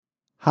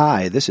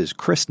Hi, this is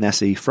Chris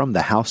Nesi from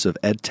the House of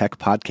EdTech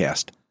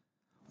podcast.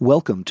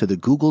 Welcome to the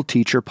Google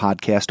Teacher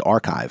Podcast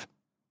Archive.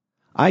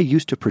 I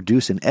used to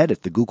produce and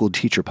edit the Google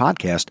Teacher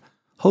Podcast,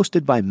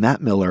 hosted by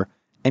Matt Miller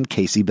and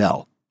Casey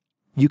Bell.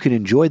 You can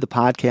enjoy the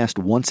podcast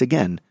once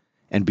again,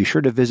 and be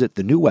sure to visit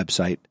the new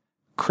website,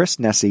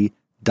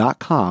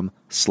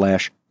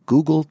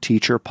 chrisnesi.com/Google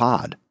Teacher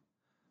Pod.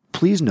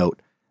 Please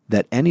note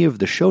that any of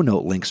the show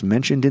note links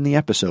mentioned in the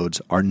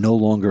episodes are no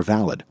longer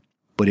valid,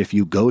 but if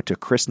you go to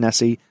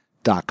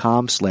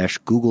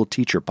chrisnesi.com/Google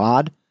Teacher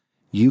Pod,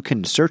 you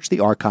can search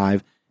the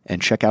archive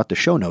and check out the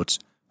show notes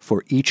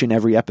for each and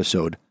every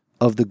episode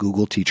of the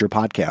Google Teacher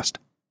Podcast.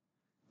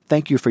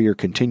 Thank you for your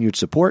continued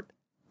support,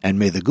 and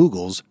may the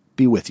Googles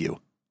be with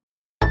you.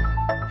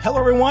 Hello,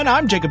 everyone.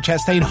 I'm Jacob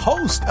Chastain,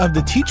 host of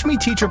the Teach Me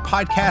Teacher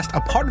podcast, a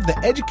part of the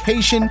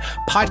Education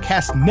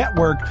Podcast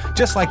Network,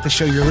 just like the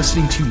show you're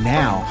listening to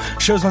now.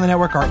 Shows on the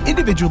network are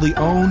individually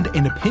owned,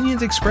 and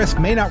opinions expressed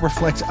may not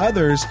reflect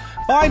others.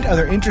 Find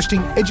other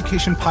interesting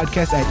education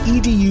podcasts at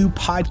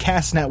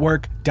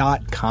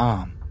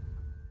edupodcastnetwork.com.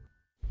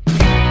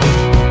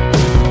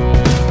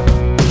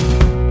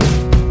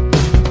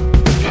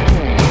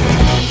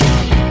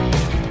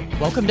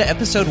 Welcome to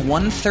episode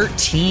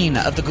 113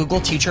 of the Google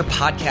Teacher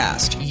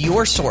Podcast,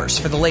 your source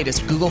for the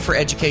latest Google for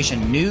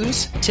Education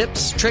news,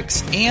 tips,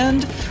 tricks,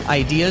 and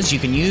ideas you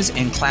can use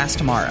in class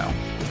tomorrow.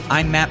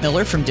 I'm Matt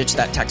Miller from Ditch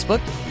That Textbook.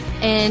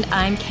 And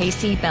I'm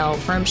Casey Bell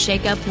from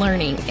Shake Up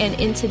Learning. And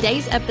in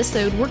today's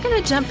episode, we're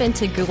going to jump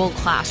into Google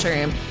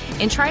Classroom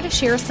and try to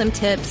share some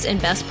tips and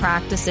best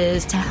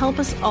practices to help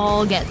us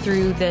all get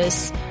through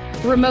this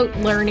remote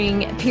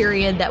learning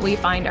period that we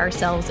find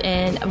ourselves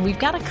in. We've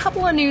got a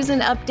couple of news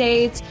and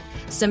updates,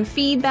 some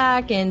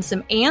feedback, and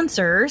some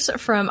answers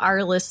from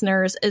our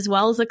listeners, as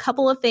well as a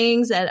couple of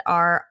things that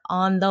are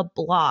on the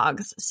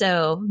blogs.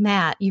 So,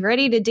 Matt, you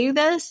ready to do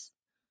this?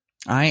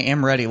 I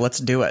am ready. Let's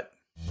do it.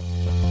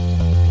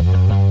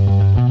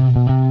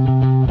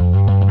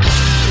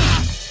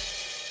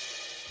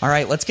 All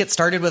right, let's get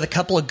started with a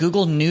couple of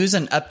Google news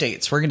and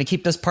updates. We're going to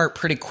keep this part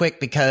pretty quick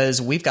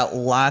because we've got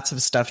lots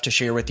of stuff to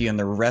share with you in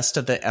the rest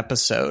of the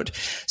episode.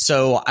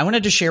 So I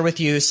wanted to share with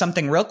you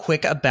something real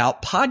quick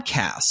about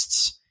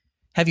podcasts.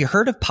 Have you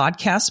heard of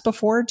podcasts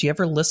before? Do you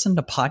ever listen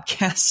to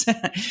podcasts?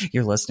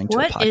 You're listening to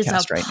a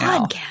podcast right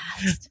now. What is a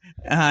podcast?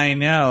 I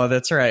know,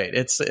 that's right.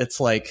 It's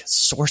like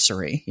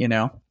sorcery, you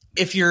know?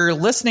 If you're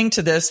listening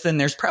to this, then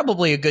there's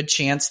probably a good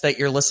chance that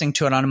you're listening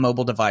to it on a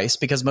mobile device,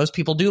 because most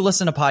people do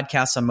listen to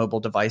podcasts on mobile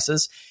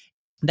devices.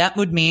 That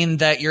would mean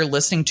that you're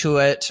listening to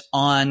it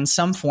on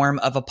some form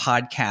of a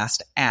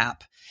podcast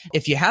app.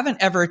 If you haven't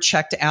ever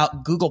checked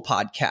out Google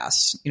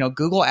Podcasts, you know,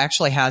 Google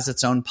actually has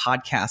its own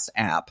podcast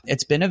app.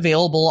 It's been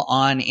available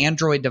on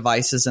Android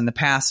devices in the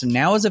past and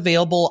now is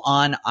available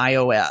on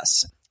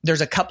iOS.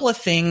 There's a couple of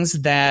things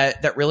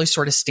that really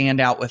sort of stand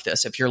out with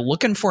this. If you're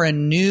looking for a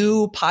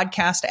new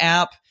podcast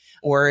app,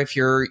 or if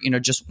you're,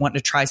 just wanting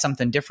to try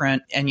something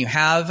different and you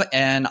have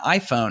an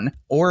iPhone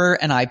or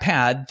an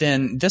iPad,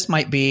 then this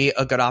might be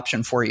a good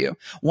option for you.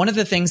 One of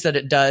the things that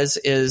it does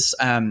is,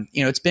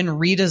 it's been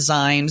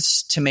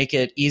redesigned to make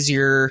it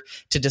easier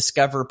to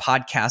discover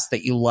podcasts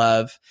that you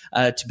love,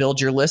 to build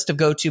your list of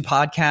go-to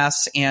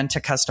podcasts, and to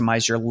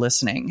customize your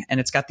listening. And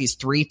it's got these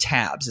 3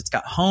 tabs. It's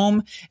got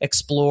Home,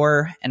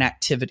 Explore, and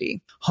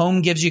Activity.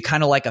 Home gives you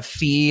kind of like a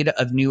feed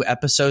of new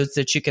episodes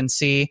that you can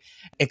see.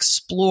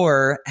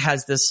 Explore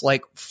has this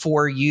like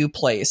For You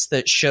place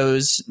that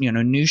shows,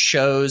 new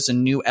shows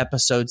and new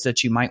episodes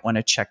that you might want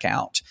to check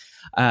out.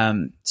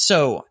 And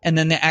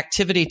then the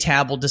Activity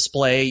tab will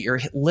display your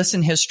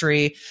listen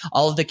history,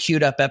 all of the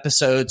queued up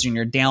episodes and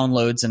your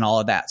downloads and all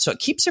of that. So it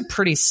keeps it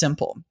pretty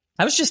simple.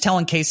 I was just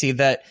telling Casey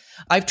that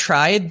I've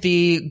tried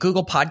the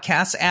Google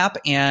Podcasts app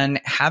and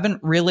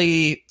haven't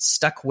really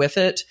stuck with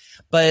it.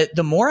 But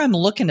the more I'm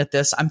looking at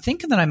this, I'm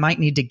thinking that I might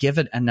need to give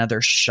it another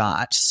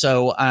shot.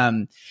 So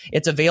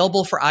it's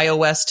available for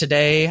iOS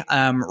today.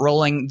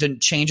 The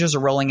changes are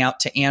rolling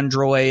out to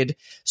Android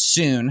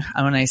soon.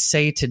 When I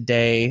say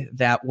today,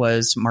 that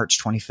was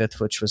March 25th,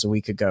 which was a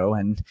week ago.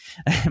 And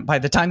by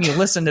the time you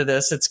listen to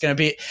this, it's going to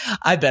be,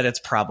 I bet it's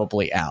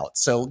probably out.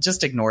 So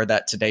just ignore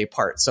that today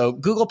part. So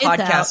Google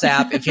Podcasts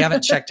app, if you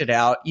haven't checked it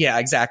out, yeah,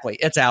 exactly.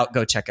 It's out.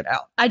 Go check it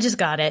out. I just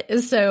got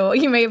it. So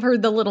you may have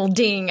heard the little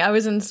ding. I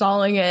was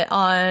installing it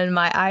on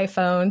my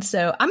iPhone.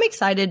 So I'm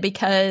excited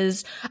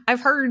because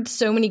I've heard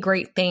so many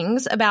great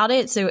things about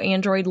it. So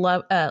Android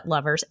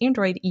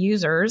Android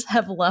users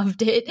have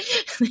loved it.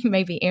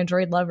 Maybe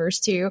Android lovers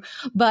too.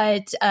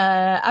 But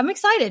I'm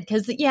excited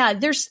because,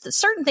 there's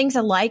certain things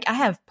I like. I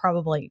have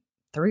probably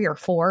 3 or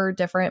 4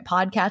 different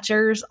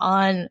podcatchers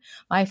on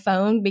my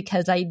phone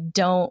because I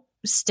don't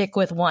stick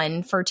with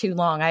one for too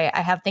long.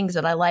 I have things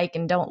that I like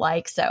and don't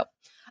like. So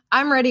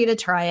I'm ready to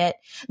try it.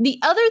 The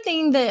other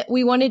thing that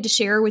we wanted to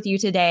share with you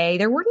today,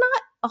 there were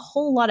not a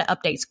whole lot of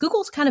updates.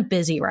 Google's kind of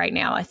busy right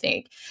now, I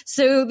think.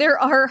 So there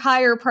are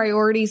higher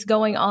priorities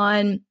going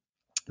on.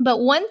 But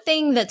one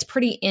thing that's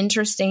pretty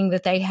interesting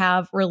that they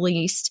have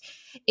released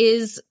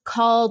is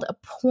called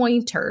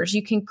pointers.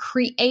 You can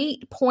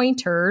create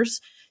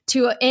pointers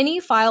to any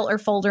file or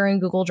folder in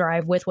Google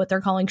Drive with what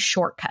they're calling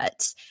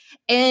shortcuts.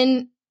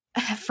 And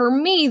for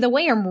me, the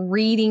way I'm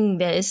reading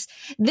this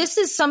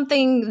is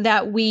something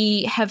that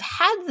we have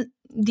had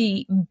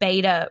the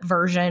beta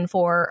version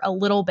for a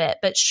little bit,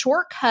 but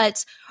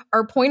shortcuts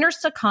are pointers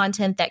to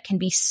content that can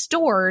be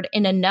stored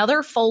in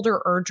another folder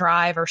or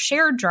drive or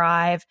shared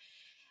drive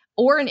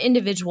or an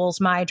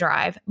individual's My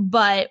Drive,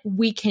 but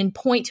we can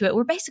point to it.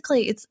 We're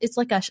basically, it's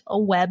like a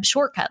web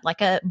shortcut,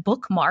 like a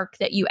bookmark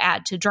that you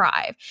add to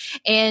Drive.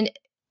 And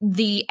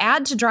the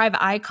add to Drive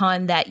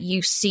icon that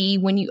you see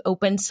when you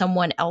open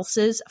someone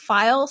else's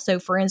file. So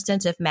for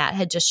instance, if Matt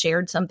had just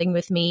shared something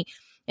with me,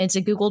 it's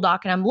a Google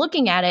Doc and I'm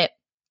looking at it,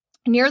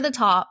 near the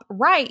top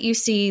right, you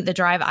see the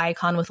Drive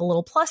icon with a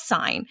little plus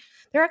sign.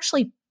 They're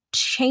actually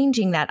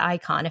changing that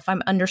icon, if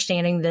I'm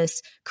understanding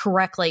this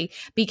correctly,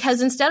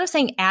 because instead of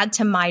saying add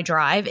to My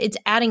Drive, it's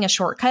adding a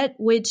shortcut,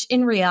 which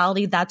in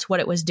reality, that's what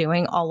it was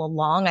doing all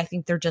along. I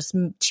think they're just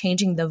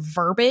changing the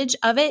verbiage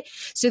of it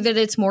so that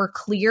it's more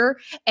clear.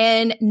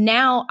 And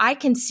now I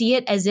can see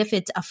it as if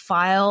it's a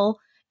file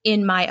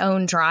in my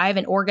own drive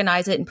and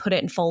organize it and put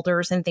it in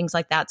folders and things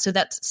like that. So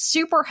that's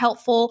super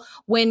helpful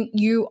when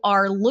you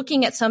are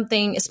looking at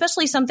something,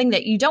 especially something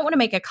that you don't want to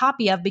make a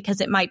copy of because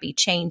it might be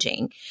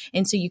changing.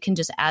 And so you can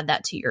just add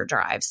that to your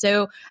drive.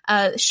 So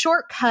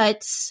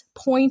shortcuts,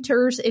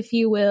 pointers, if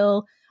you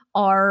will,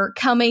 are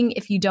coming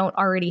if you don't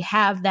already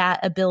have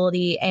that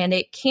ability. And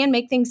it can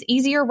make things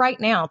easier right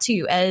now,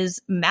 too, as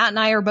Matt and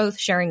I are both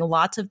sharing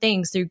lots of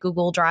things through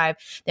Google Drive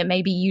that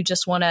maybe you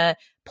just want to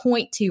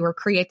point to or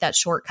create that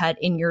shortcut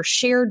in your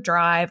shared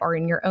drive or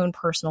in your own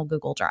personal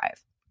Google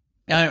Drive.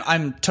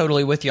 I'm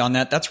totally with you on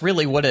that. That's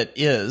really what it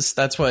is.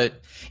 That's what,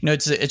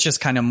 it's just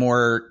kind of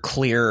more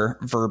clear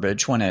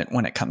verbiage when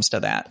it comes to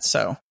that.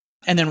 So.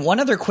 And then one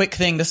other quick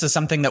thing, this is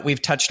something that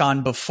we've touched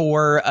on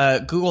before.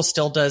 Google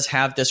still does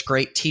have this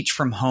great Teach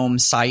from Home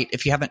site.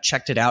 If you haven't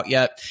checked it out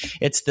yet,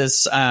 it's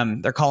this,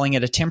 they're calling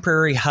it a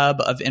temporary hub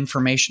of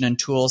information and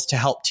tools to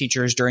help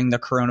teachers during the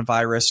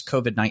coronavirus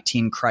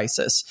COVID-19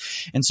 crisis.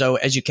 And so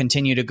as you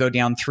continue to go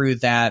down through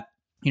that,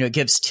 it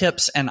gives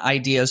tips and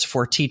ideas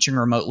for teaching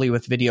remotely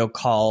with video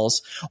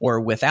calls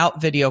or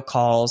without video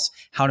calls,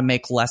 how to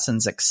make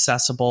lessons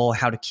accessible,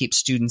 how to keep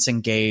students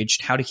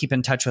engaged, how to keep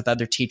in touch with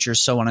other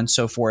teachers, so on and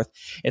so forth.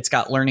 It's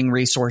got learning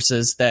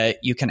resources that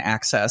you can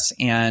access.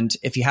 And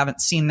if you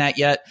haven't seen that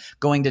yet,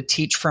 going to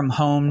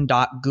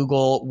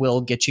teachfromhome.google will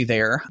get you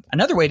there.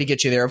 Another way to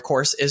get you there, of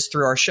course, is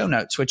through our show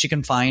notes, which you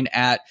can find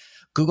at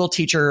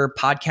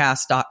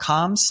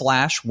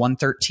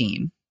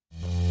googleteacherpodcast.com/113.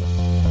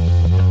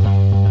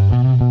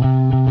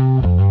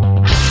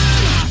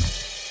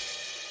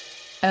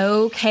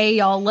 Okay,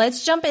 y'all,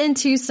 let's jump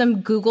into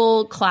some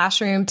Google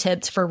Classroom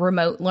tips for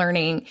remote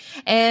learning.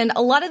 And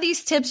a lot of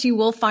these tips you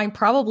will find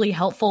probably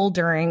helpful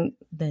during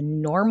the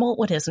normal.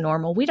 What is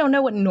normal? We don't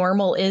know what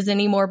normal is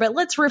anymore, but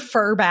let's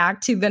refer back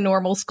to the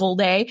normal school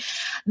day.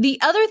 The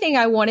other thing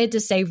I wanted to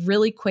say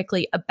really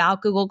quickly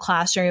about Google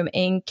Classroom,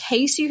 in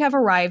case you have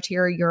arrived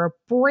here, you're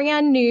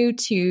brand new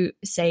to,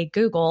 say,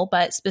 Google,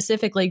 but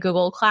specifically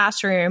Google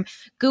Classroom.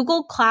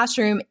 Google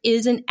Classroom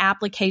is an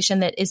application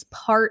that is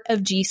part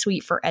of G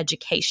Suite for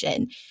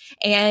Education.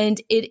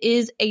 And it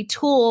is a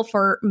tool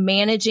for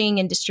managing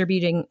and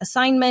distributing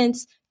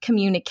assignments,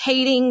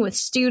 communicating with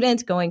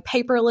students, going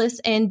paperless,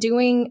 and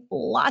doing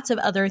lots of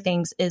other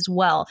things as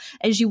well,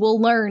 as you will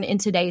learn in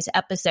today's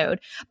episode.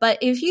 But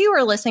if you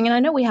are listening, and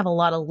I know we have a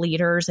lot of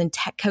leaders and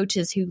tech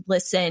coaches who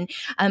listen,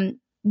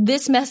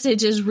 this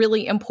message is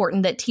really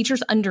important that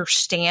teachers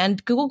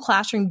understand Google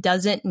Classroom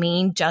doesn't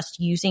mean just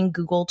using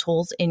Google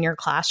tools in your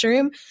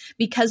classroom,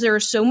 because there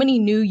are so many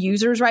new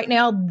users right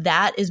now.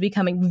 That is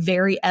becoming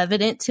very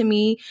evident to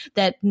me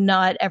that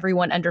not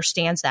everyone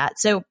understands that.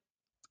 So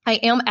I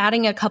am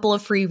adding a couple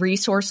of free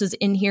resources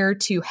in here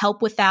to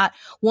help with that.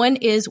 One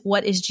is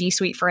what is G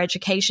Suite for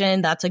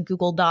Education? That's a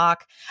Google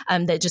Doc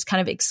that just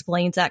kind of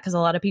explains that, because a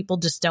lot of people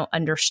just don't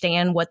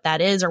understand what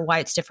that is or why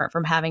it's different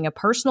from having a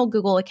personal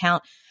Google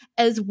account,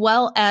 as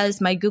well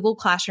as my Google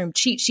Classroom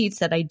cheat sheets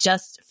that I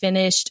just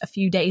finished a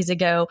few days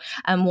ago.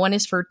 One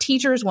is for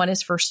teachers, one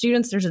is for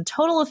students. There's a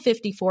total of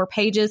 54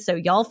 pages, so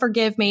y'all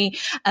forgive me.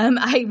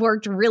 I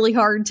worked really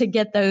hard to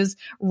get those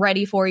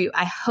ready for you.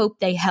 I hope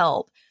they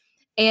help.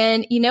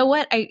 And you know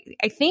what? I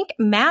think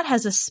Matt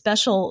has a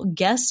special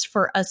guest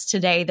for us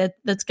today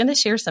that's going to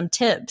share some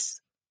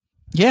tips.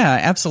 Yeah,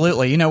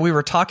 absolutely. We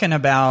were talking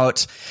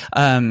about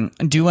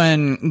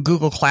doing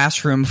Google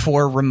Classroom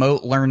for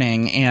remote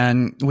learning,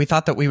 and we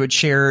thought that we would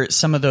share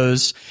some of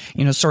those,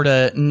 sort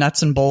of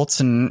nuts and bolts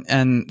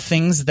and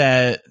things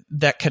that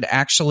could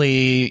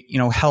actually,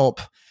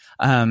 help.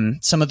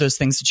 Some of those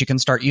things that you can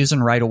start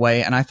using right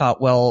away. And I thought,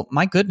 well,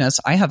 my goodness,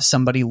 I have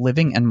somebody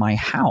living in my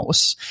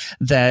house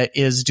that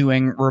is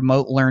doing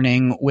remote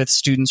learning with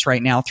students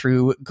right now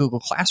through Google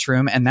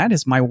Classroom. And that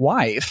is my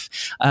wife,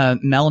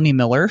 Melanie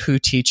Miller, who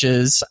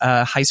teaches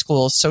high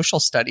school social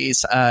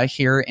studies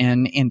here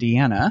in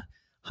Indiana.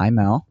 Hi,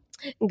 Mel.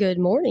 Good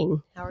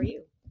morning. How are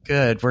you?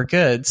 Good. We're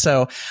good.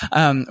 So,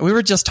 we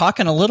were just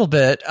talking a little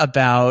bit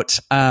about,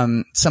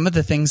 some of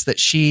the things that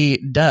she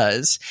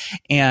does,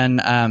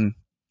 and,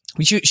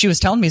 she was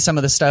telling me some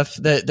of the stuff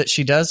that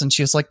she does, and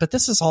she was like, but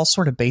this is all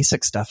sort of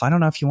basic stuff. I don't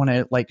know if you want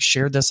to like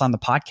share this on the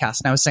podcast.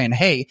 And I was saying,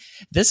 hey,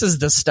 this is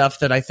the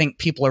stuff that I think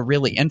people are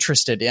really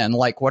interested in.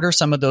 Like, what are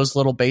some of those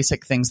little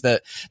basic things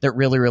that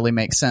really, really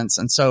make sense?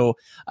 And so,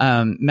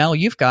 Mel,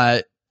 you've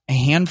got a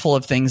handful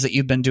of things that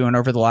you've been doing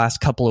over the last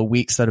couple of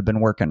weeks that have been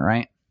working,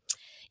 right?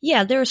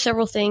 Yeah, there are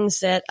several things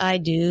that I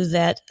do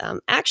that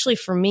actually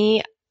for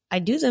me, I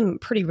do them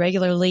pretty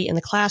regularly in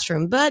the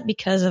classroom, but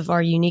because of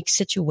our unique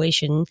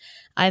situation,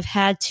 I've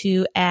had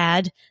to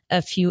add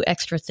a few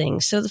extra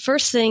things. So the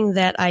first thing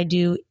that I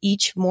do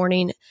each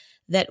morning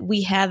that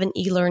we have an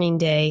e-learning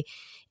day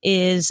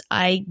is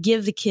I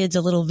give the kids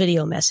a little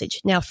video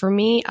message. Now for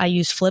me, I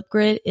use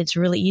Flipgrid. It's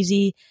really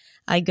easy.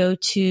 I go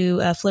to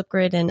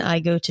Flipgrid and I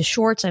go to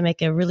shorts. I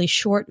make a really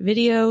short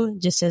video,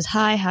 just says,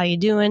 hi, how you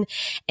doing?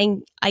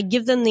 And I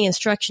give them the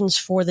instructions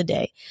for the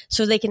day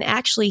so they can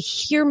actually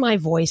hear my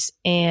voice.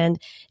 And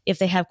if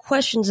they have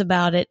questions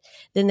about it,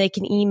 then they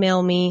can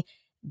email me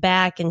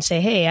back and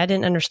say, hey, I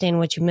didn't understand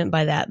what you meant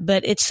by that.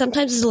 But it's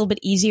sometimes it's a little bit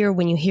easier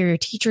when you hear your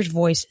teacher's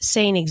voice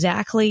saying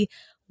exactly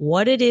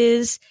what it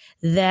is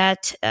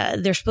that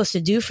they're supposed to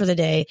do for the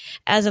day,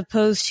 as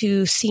opposed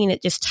to seeing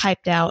it just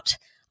typed out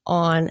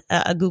on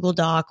a Google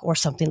Doc or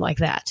something like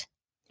that.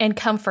 And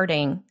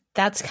comforting.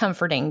 That's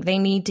comforting. They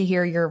need to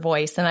hear your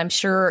voice. And I'm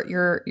sure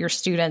your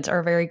students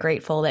are very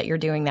grateful that you're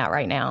doing that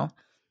right now.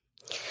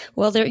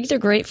 Well, they're either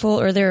grateful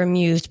or they're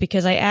amused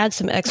because I add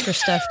some extra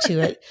stuff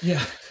to it.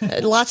 Yeah.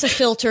 Lots of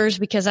filters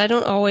because I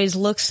don't always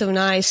look so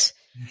nice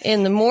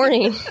in the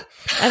morning.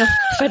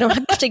 If I don't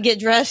have to get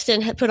dressed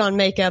and put on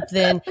makeup,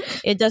 then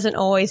it doesn't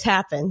always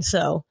happen.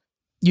 So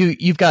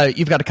You've got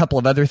a couple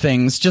of other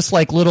things, just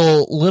like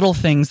little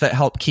things that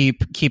help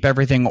keep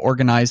everything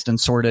organized and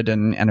sorted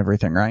and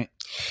everything, right?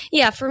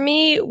 Yeah. For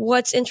me,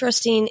 what's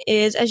interesting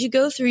is as you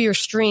go through your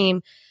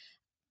stream,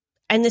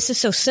 and this is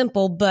so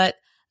simple, but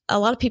a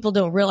lot of people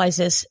don't realize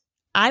this.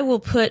 I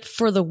will put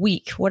for the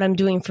week, what I'm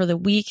doing for the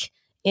week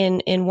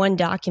in one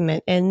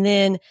document. And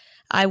then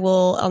I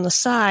will on the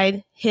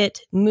side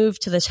hit move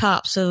to the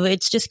top. So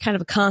it's just kind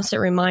of a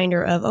constant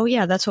reminder of, oh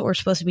yeah, that's what we're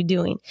supposed to be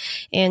doing.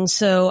 And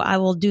so I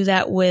will do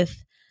that with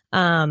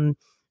my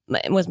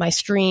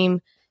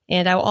stream.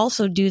 And I will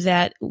also do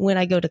that when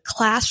I go to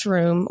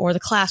classroom or the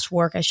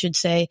classwork, I should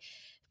say,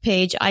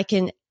 page. I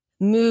can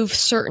move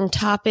certain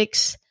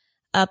topics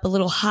up a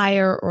little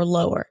higher or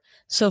lower.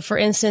 So for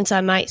instance, I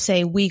might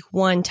say week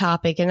 1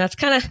 topic, and that's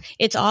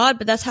it's odd,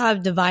 but that's how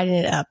I've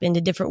divided it up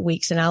into different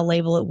weeks. And I'll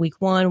label it week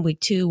 1, week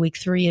 2, week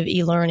 3 of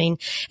e-learning.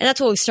 And that's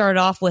what we started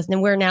off with.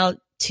 And we're now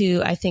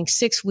to, I think,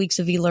 6 weeks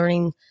of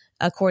e-learning,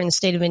 according to the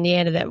state of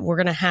Indiana, that we're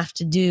going to have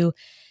to do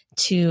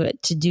to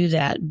do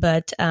that.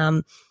 But,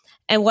 and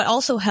what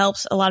also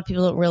helps, a lot of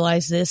people don't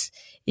realize this,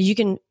 is you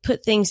can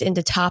put things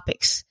into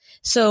topics.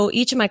 So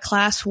each of my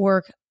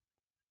classwork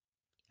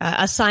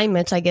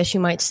assignments, I guess you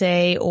might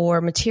say,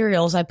 or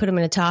materials, I put them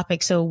in a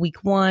topic. So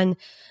week 1,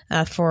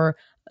 for,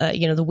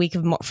 the week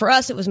of, for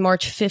us, it was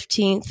March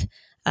 15th,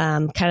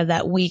 kind of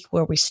that week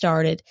where we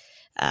started.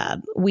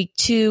 Week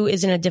 2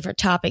 is in a different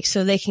topic.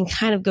 So they can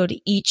kind of go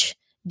to each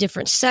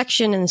different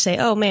section and say,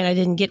 oh man, I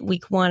didn't get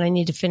week 1. I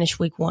need to finish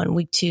week 1,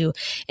 week 2.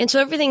 And so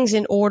everything's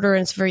in order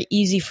and it's very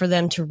easy for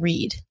them to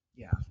read.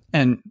 Yeah.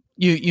 And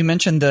you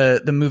mentioned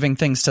the moving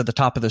things to the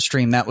top of the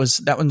stream. That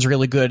one's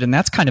really good. And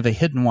that's kind of a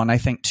hidden one, I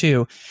think,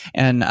 too.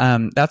 And,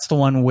 that's the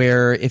one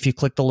where if you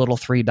click the little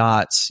 3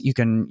 dots, you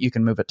can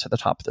move it to the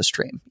top of the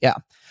stream. Yeah.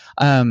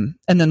 And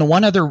then the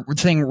one other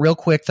thing real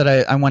quick that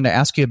I wanted to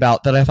ask you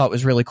about that I thought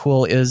was really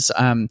cool is,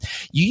 you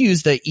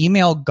use the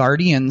email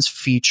guardians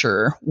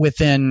feature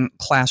within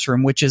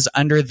Classroom, which is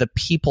under the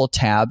people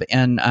tab.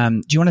 And,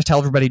 do you want to tell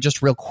everybody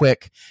just real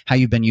quick how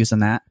you've been using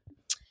that?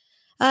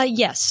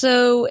 Yes.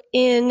 So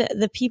in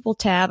the people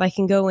tab, I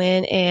can go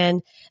in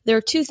and there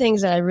are 2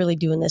 things that I really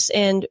do in this.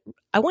 And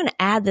I want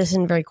to add this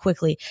in very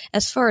quickly.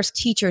 As far as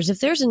teachers, if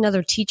there's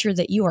another teacher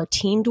that you are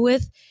teamed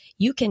with,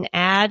 you can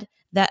add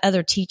that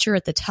other teacher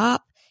at the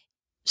top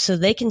so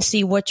they can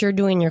see what you're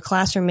doing in your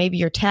classroom. Maybe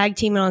you're tag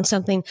teaming on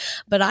something,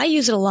 but I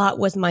use it a lot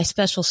with my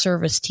special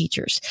service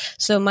teachers.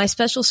 So my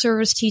special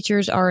service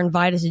teachers are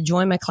invited to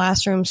join my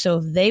classroom. So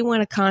if they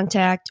want to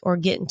contact or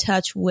get in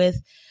touch with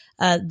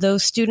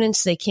those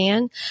students, they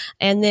can.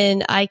 And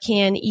then I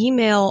can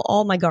email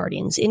all my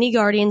guardians. Any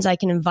guardians, I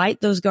can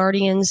invite those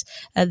guardians.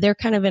 They're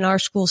kind of in our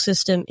school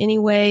system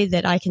anyway,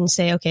 that I can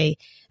say, okay,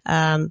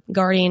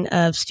 guardian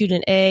of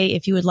student A,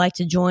 if you would like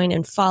to join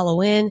and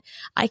follow in,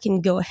 I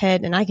can go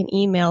ahead and I can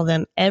email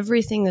them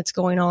everything that's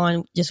going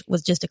on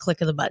with just a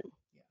click of the button.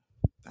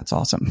 That's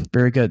awesome.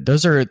 Very good.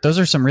 Those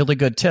are some really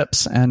good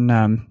tips.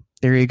 And,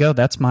 there you go.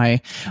 That's my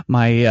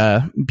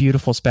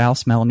beautiful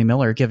spouse, Melanie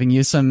Miller, giving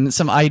you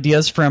some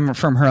ideas from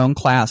her own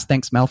class.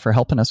 Thanks, Mel, for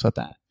helping us with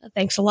that.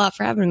 Thanks a lot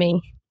for having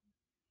me.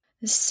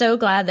 So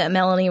glad that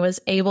Melanie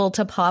was able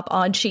to pop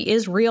on. She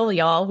is real,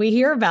 y'all. We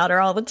hear about her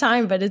all the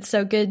time, but it's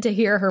so good to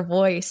hear her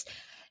voice.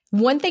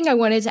 One thing I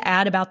wanted to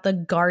add about the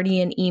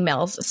Guardian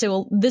emails.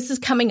 So this is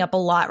coming up a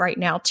lot right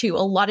now too. A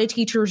lot of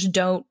teachers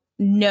don't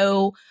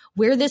know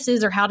where this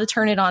is or how to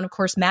turn it on. Of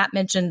course, Matt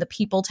mentioned the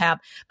People tab,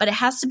 but it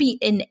has to be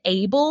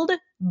enabled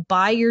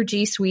by your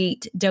G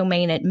Suite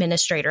domain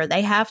administrator.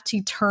 They have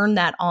to turn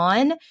that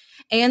on,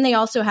 and they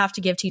also have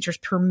to give teachers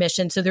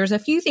permission. So there's a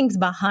few things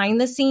behind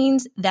the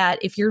scenes that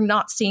if you're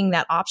not seeing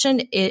that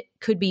option, it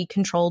could be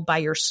controlled by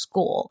your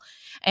school.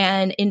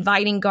 And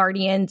inviting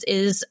guardians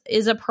is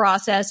a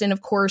process. And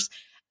of course,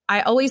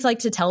 I always like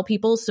to tell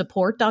people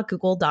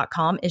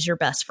support.google.com is your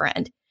best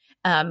friend.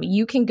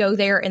 You can go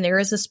there, and there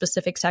is a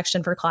specific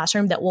section for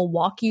Classroom that will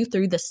walk you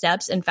through the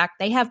steps. In fact,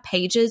 they have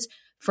pages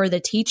for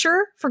the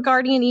teacher for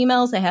Guardian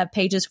emails. They have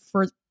pages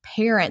for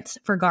parents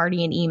for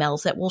Guardian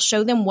emails that will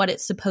show them what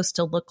it's supposed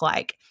to look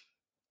like.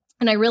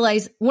 And I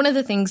realize one of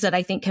the things that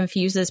I think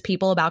confuses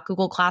people about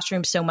Google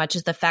Classroom so much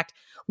is the fact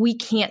we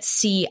can't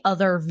see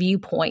other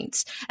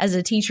viewpoints. As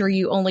a teacher,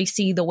 you only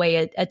see the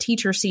way a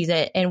teacher sees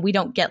it, and we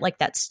don't get like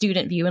that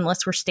student view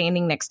unless we're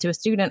standing next to a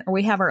student or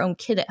we have our own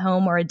kid at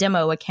home or a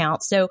demo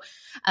account. So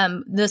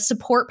the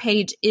support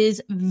page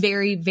is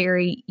very,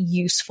 very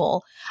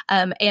useful.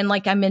 And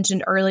like I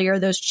mentioned earlier,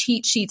 those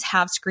cheat sheets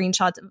have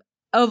screenshots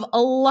of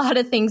a lot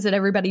of things that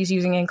everybody's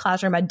using in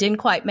Classroom. I didn't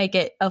quite make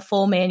it a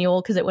full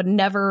manual because it would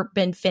never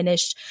been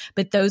finished,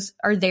 but those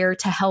are there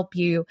to help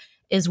you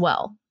as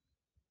well.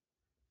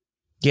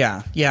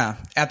 Yeah,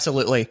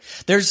 absolutely.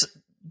 There's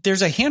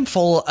a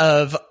handful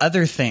of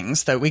other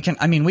things that we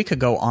could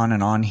go on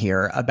and on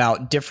here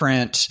about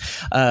different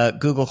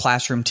Google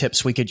Classroom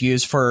tips we could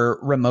use for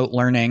remote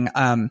learning.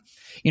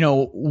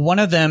 One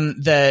of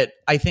them that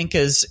I think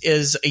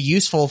is a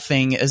useful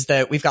thing is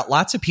that we've got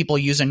lots of people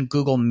using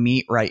Google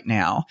Meet right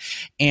now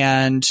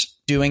and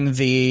doing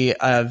the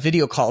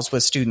video calls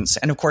with students.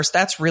 And of course,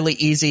 that's really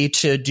easy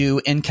to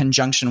do in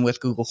conjunction with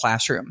Google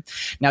Classroom.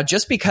 Now,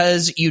 just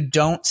because you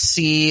don't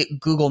see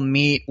Google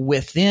Meet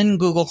within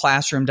Google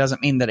Classroom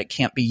doesn't mean that it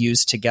can't be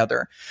used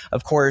together.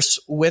 Of course,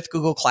 with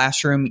Google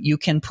Classroom, you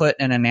can put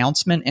an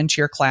announcement into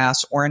your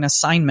class or an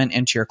assignment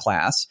into your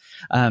class.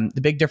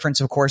 The big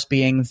difference, of course,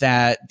 being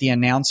that the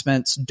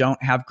announcements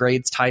don't have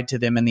grades tied to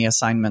them and the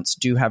assignments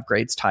do have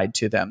grades tied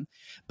to them.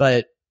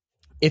 But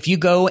if you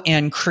go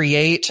and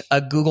create a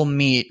Google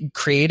Meet,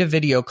 create a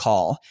video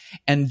call,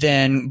 and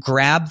then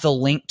grab the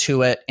link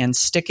to it and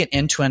stick it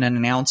into an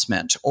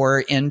announcement or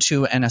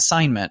into an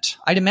assignment,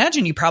 I'd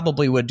imagine you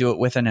probably would do it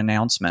with an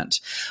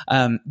announcement.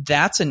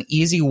 That's an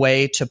easy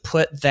way to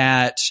put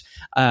that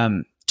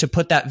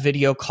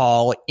video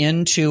call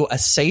into a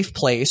safe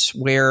place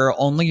where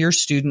only your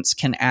students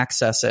can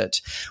access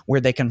it, where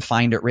they can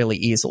find it really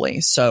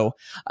easily. So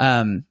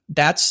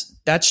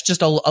that's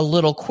just a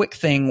little quick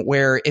thing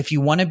where if you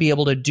want to be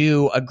able to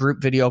do a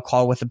group video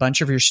call with a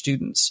bunch of your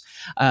students,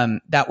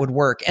 that would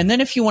work. And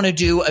then if you want to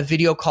do a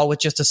video call with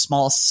just a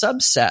small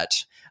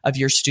subset of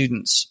your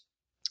students,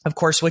 of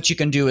course, what you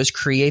can do is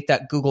create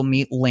that Google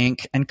Meet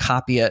link and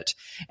copy it.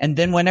 And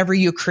then whenever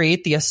you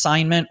create the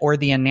assignment or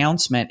the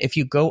announcement, if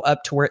you go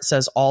up to where it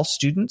says all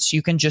students,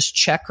 you can just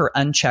check or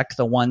uncheck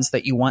the ones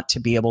that you want to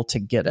be able to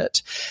get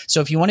it.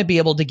 So if you want to be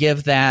able to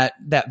give that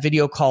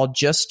video call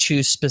just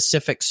to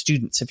specific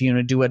students, if you want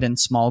to do it in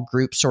small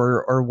groups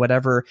or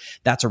whatever,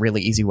 that's a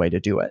really easy way to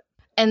do it.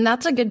 And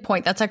that's a good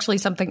point. That's actually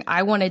something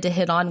I wanted to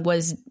hit on,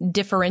 was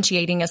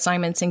differentiating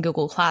assignments in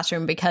Google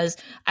Classroom, because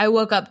I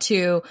woke up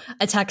to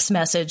a text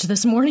message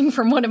this morning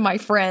from one of my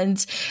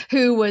friends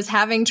who was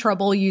having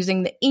trouble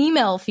using the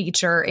email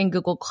feature in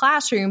Google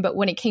Classroom. But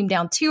when it came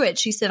down to it,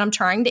 she said, I'm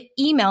trying to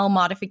email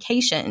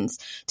modifications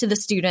to the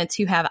students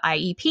who have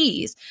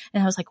IEPs.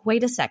 And I was like,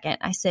 wait a second.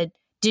 I said,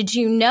 did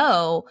you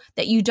know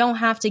that you don't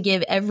have to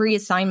give every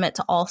assignment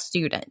to all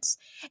students?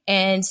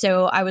 And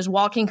so I was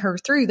walking her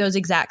through those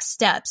exact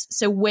steps.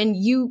 So when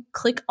you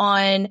click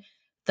on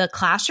the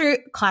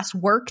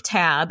classwork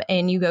tab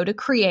and you go to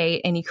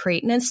create and you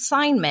create an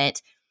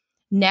assignment,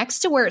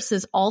 next to where it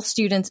says all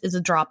students is a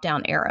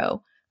drop-down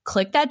arrow.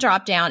 Click that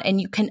drop-down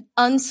and you can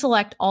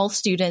unselect all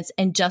students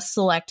and just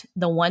select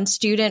the one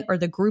student or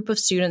the group of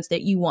students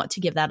that you want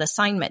to give that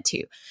assignment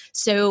to.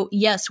 So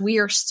yes, we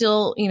are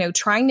still,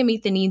 trying to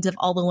meet the needs of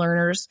all the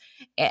learners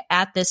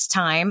at this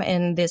time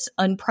and this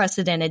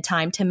unprecedented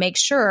time to make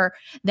sure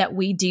that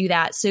we do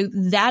that. So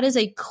that is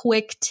a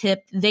quick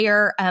tip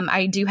there.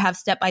 I do have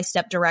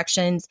step-by-step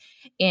directions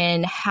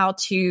in how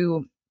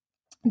to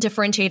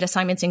differentiate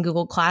assignments in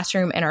Google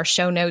Classroom in our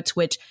show notes,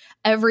 which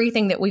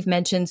everything that we've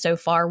mentioned so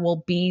far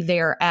will be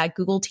there at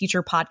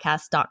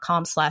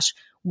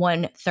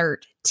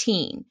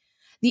googleteacherpodcast.com/113.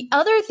 The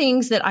other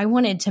things that I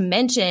wanted to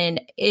mention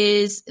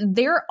is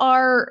there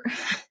are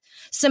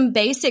some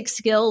basic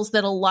skills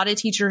that a lot of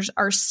teachers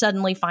are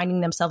suddenly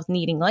finding themselves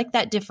needing, like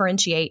that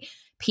differentiate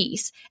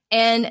piece.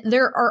 And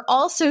there are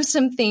also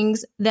some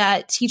things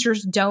that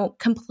teachers don't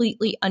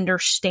completely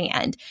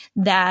understand,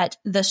 that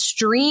the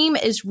stream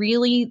is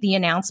really the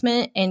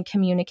announcement and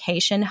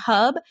communication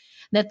hub,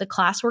 that the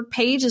classwork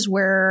page is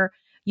where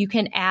you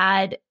can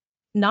add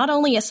not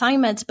only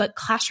assignments, but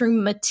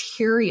classroom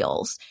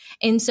materials.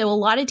 And so a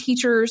lot of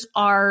teachers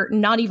are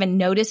not even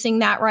noticing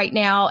that right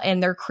now.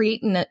 And they're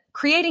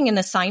creating an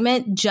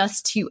assignment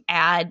just to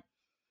add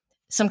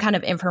some kind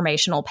of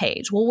informational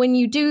page. Well, when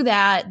you do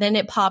that, then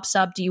it pops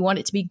up, do you want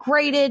it to be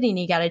graded? And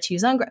you got to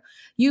choose ungraded.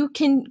 You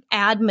can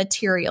add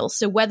materials.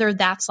 So whether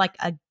that's like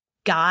a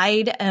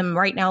guide,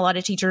 right now a lot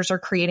of teachers are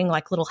creating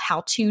like little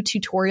how-to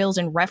tutorials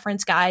and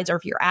reference guides, or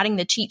if you're adding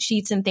the cheat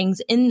sheets and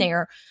things in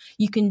there,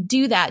 you can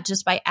do that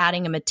just by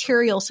adding a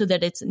material so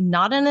that it's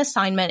not an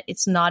assignment,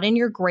 it's not in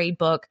your grade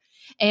book,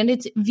 and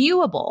it's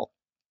viewable.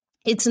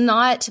 It's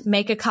not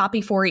make a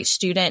copy for each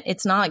student.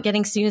 It's not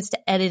getting students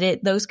to edit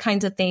it, those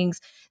kinds of things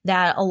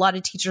that a lot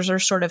of teachers are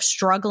sort of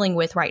struggling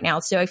with right now.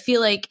 So I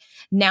feel like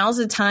now's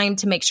the time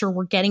to make sure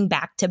we're getting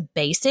back to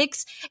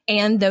basics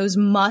and those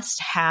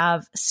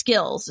must-have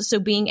skills. So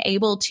being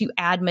able to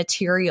add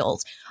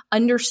materials,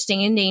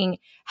 understanding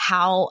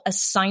how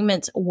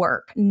assignments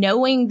work,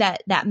 knowing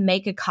that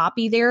make a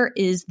copy there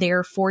is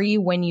there for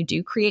you when you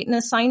do create an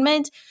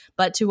assignment,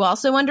 but to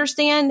also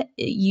understand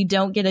you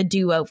don't get a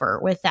do-over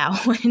with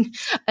that one.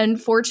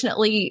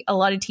 Unfortunately, a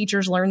lot of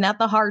teachers learn that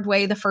the hard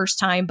way the first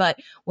time, but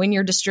when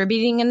you're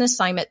distributing an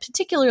assignment,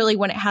 particularly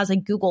when it has a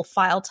Google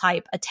file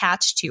type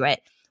attached to it,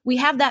 we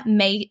have that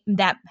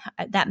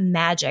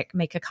magic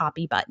make a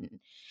copy button.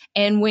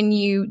 And when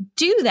you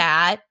do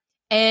that,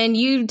 and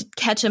you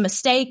catch a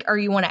mistake or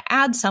you want to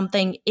add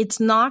something, it's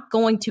not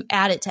going to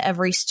add it to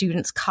every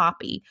student's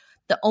copy.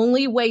 The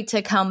only way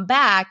to come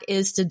back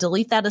is to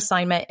delete that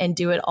assignment and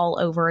do it all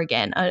over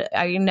again.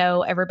 I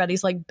know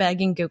everybody's like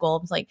begging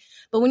Google. It's like,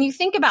 but when you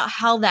think about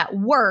how that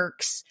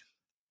works,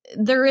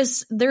 there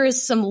is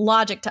some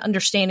logic to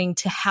understanding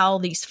to how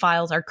these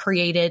files are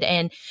created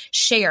and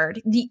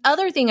shared. The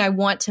other thing I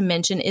want to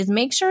mention is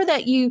make sure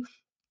that you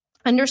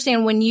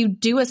understand when you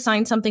do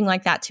assign something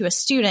like that to a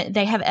student,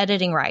 they have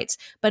editing rights.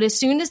 But as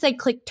soon as they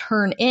click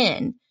turn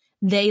in,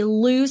 they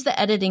lose the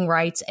editing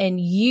rights and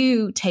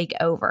you take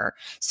over.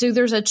 So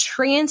there's a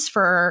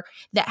transfer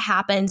that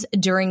happens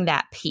during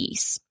that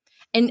piece.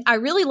 And I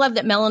really love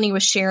that Melanie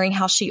was sharing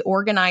how she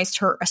organized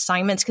her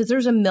assignments, because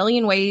there's a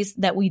million ways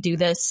that we do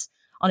this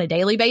on a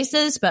daily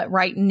basis. But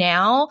right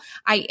now,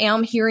 I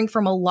am hearing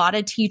from a lot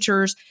of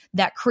teachers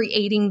that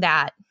creating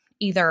that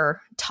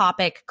either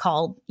topic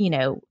called,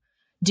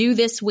 due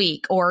this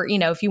week, or,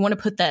 if you want to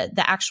put the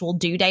actual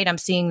due date, I'm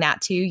seeing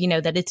that too,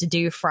 that it's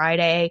due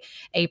Friday,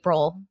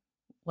 April,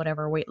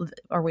 whatever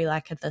are we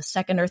like at the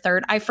 2nd or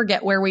 3rd? I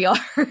forget where we are.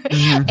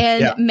 Mm-hmm.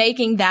 And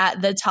making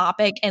that the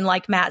topic. And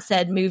like Matt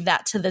said, move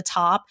that to the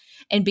top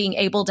and being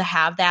able to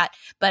have that.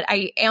 But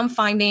I am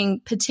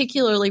finding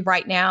particularly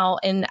right now,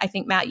 and I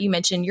think Matt, you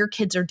mentioned your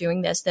kids are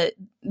doing this, that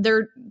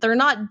they're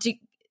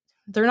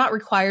not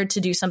required to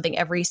do something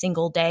every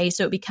single day.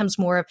 So it becomes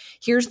more of,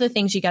 here's the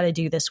things you got to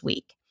do this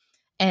week.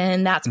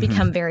 And that's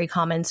become very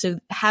common. So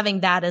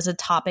having that as a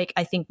topic,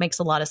 I think makes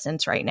a lot of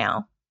sense right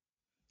now.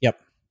 Yep.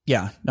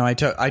 Yeah. No, I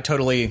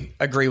totally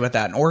agree with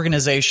that. An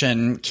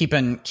organization,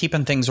 keeping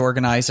things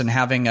organized and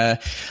having a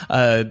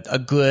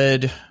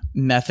good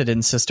method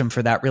and system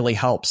for that really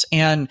helps.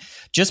 And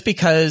just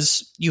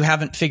because you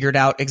haven't figured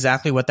out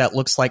exactly what that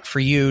looks like for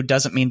you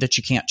doesn't mean that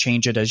you can't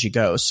change it as you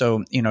go.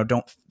 So,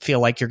 don't feel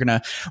like you're going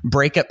to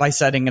break it by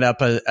setting it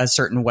up a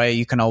certain way.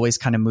 You can always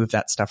kind of move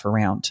that stuff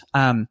around.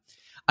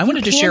 I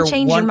wanted to share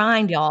change your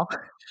mind, y'all.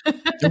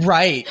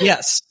 Right.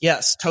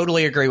 Yes.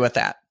 Totally agree with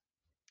that.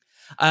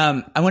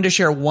 I wanted to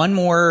share one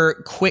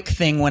more quick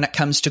thing when it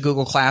comes to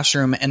Google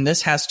Classroom, and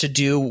this has to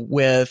do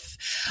with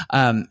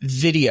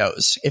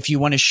videos. If you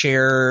want to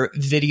share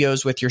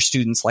videos with your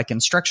students, like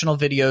instructional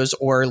videos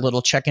or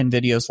little check-in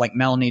videos like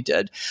Melanie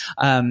did.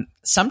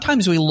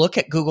 Sometimes we look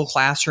at Google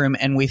Classroom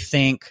and we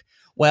think,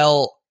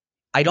 well,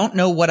 I don't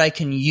know what I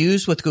can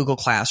use with Google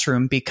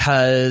Classroom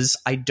because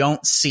I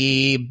don't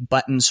see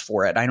buttons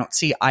for it. I don't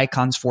see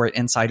icons for it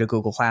inside of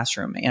Google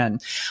Classroom.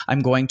 And I'm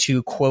going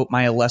to quote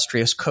my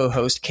illustrious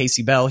co-host,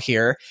 Casey Bell,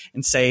 here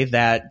and say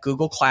that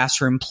Google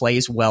Classroom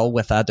plays well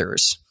with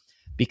others,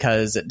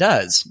 because it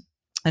does.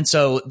 And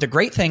so the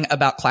great thing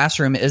about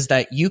Classroom is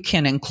that you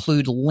can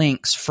include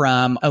links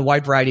from a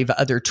wide variety of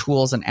other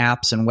tools and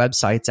apps and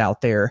websites out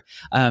there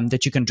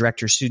that you can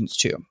direct your students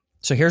to.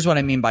 So here's what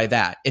I mean by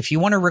that. If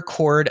you want to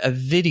record a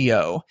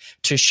video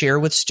to share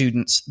with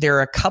students, there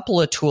are a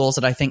couple of tools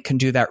that I think can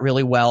do that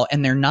really well.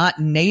 And they're not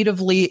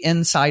natively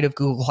inside of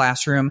Google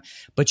Classroom,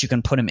 but you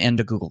can put them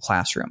into Google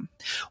Classroom.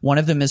 One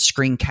of them is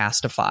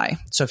Screencastify.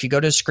 So if you go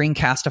to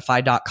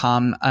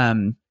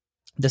screencastify.com,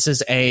 this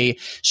is a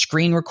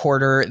screen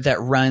recorder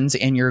that runs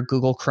in your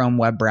Google Chrome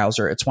web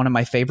browser. It's one of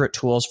my favorite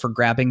tools for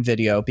grabbing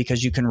video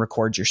because you can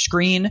record your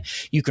screen,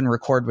 you can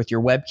record with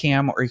your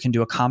webcam, or you can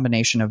do a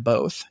combination of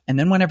both. And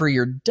then whenever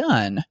you're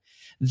done,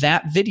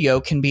 that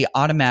video can be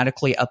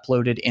automatically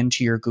uploaded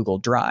into your Google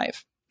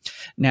Drive.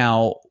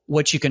 Now,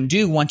 what you can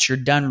do once you're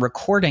done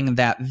recording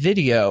that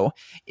video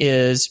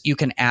is you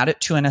can add it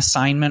to an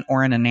assignment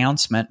or an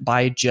announcement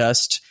by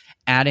just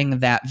adding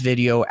that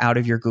video out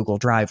of your Google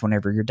Drive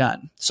whenever you're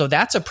done. So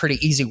that's a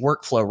pretty easy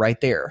workflow right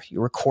there.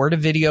 You record a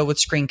video with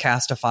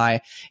Screencastify,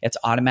 it's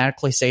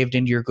automatically saved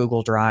into your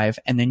Google Drive,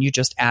 and then you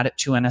just add it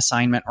to an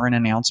assignment or an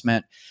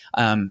announcement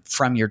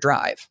from your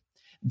drive.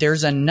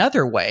 There's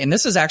another way, and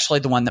this is actually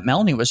the one that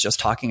Melanie was just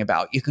talking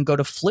about. You can go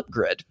to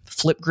Flipgrid,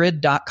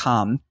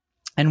 flipgrid.com.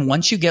 And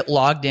once you get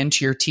logged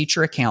into your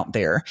teacher account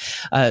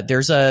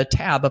there's a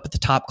tab up at the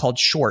top called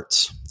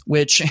Shorts,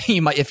 which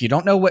you might, if you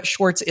don't know what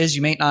Shorts is,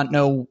 you may not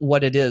know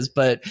what it is,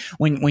 but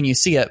when you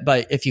see it,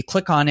 but if you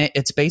click on it,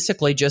 it's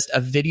basically just a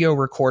video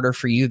recorder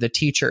for you, the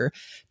teacher,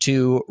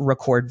 to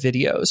record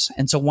videos.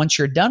 And so once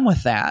you're done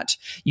with that,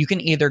 you can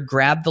either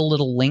grab the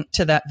little link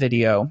to that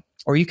video,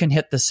 or you can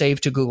hit the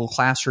Save to Google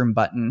Classroom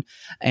button,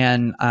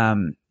 and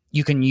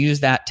you can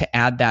use that to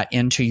add that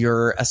into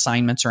your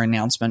assignments or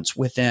announcements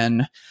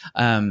within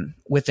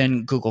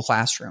Google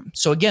Classroom.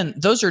 So again,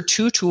 those are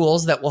two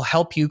tools that will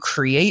help you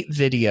create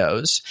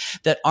videos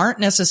that aren't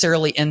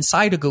necessarily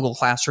inside of Google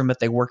Classroom,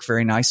 but they work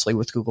very nicely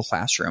with Google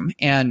Classroom.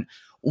 And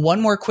one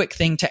more quick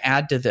thing to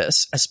add to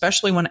this,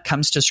 especially when it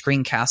comes to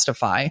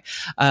Screencastify,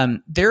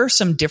 there are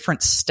some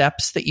different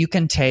steps that you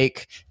can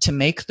take to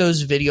make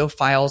those video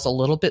files a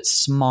little bit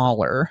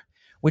smaller,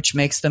 which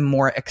makes them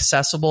more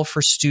accessible for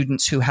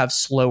students who have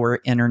slower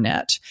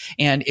internet.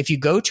 And if you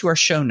go to our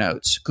show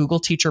notes,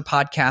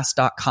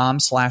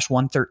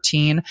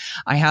 googleteacherpodcast.com/113,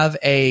 I have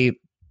a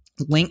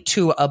link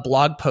to a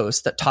blog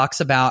post that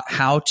talks about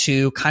how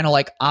to kind of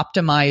like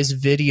optimize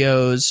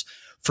videos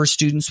for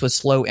students with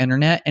slow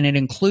internet. And it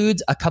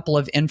includes a couple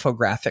of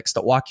infographics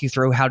that walk you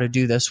through how to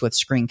do this with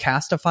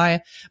Screencastify.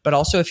 But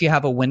also if you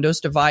have a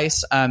Windows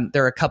device,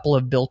 there are a couple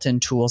of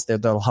built-in tools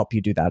that'll help you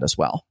do that as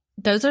well.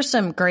 Those are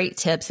some great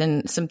tips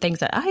and some things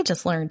that I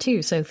just learned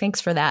too. So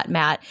thanks for that,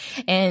 Matt.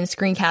 And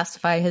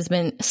Screencastify has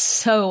been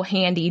so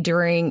handy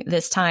during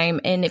this time.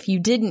 And if you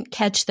didn't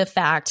catch the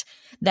fact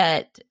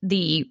that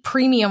the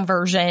premium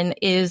version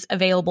is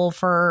available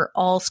for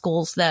all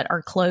schools that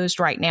are closed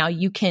right now,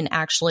 you can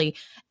actually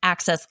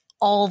access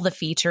all the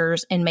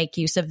features and make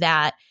use of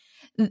that.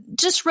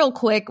 Just real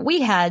quick,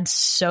 we had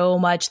so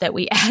much that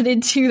we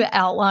added to the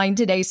outline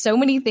today, so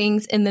many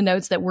things in the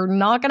notes that we're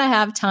not going to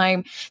have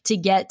time to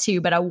get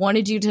to, but I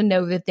wanted you to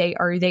know that they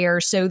are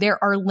there. So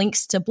there are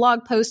links to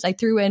blog posts. I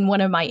threw in one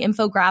of my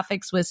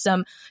infographics with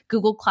some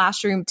Google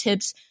Classroom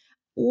tips.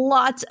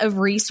 Lots of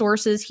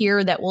resources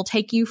here that will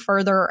take you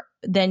further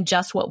than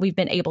just what we've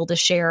been able to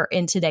share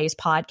in today's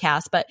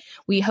podcast. But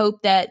we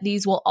hope that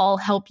these will all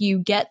help you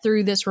get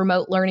through this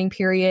remote learning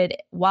period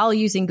while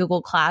using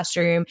Google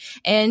Classroom,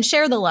 and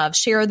share the love.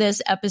 Share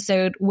this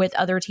episode with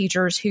other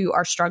teachers who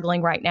are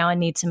struggling right now and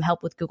need some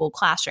help with Google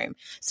Classroom.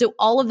 So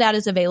all of that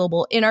is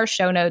available in our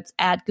show notes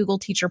at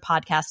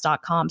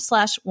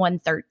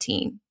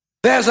googleteacherpodcast.com/113.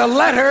 There's a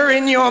letter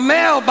in your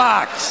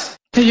mailbox.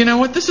 Hey, you know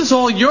what? This is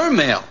all your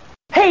mail.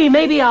 Hey,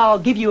 maybe I'll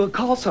give you a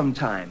call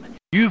sometime.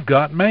 You've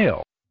got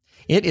mail.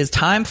 It is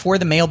time for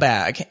the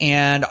mailbag,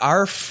 and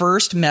our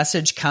first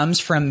message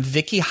comes from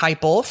Vicki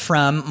Heipel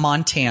from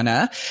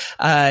Montana,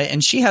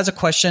 and she has a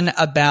question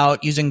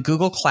about using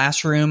Google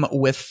Classroom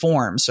with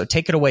forms. So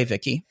take it away,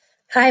 Vicki.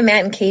 Hi,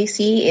 Matt and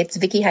Casey. It's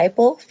Vicki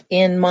Heipel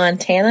in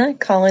Montana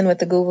calling with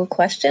the Google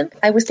question.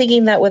 I was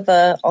thinking that with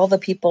all the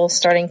people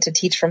starting to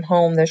teach from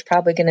home, there's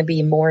probably going to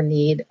be more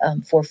need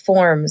for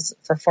forms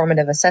for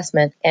formative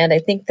assessment. And I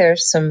think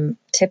there's some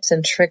tips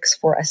and tricks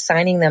for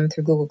assigning them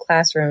through Google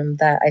Classroom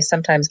that I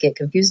sometimes get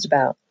confused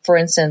about. For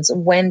instance,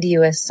 when do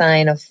you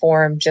assign a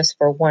form just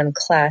for one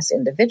class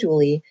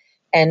individually?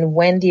 And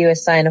when do you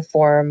assign a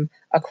form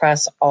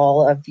across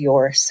all of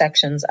your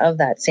sections of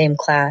that same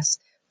class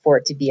for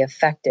it to be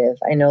effective?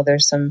 I know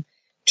there's some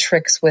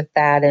tricks with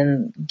that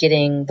and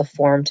getting the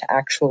form to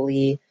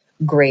actually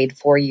grade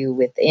for you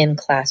within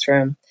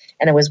Classroom.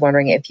 And I was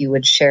wondering if you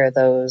would share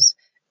those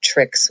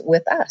tricks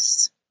with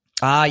us.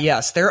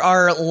 Yes, there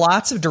are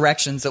lots of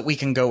directions that we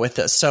can go with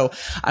this. So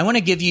I want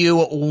to give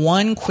you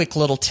one quick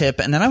little tip,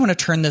 and then I want to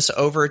turn this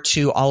over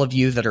to all of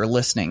you that are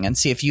listening and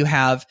see if you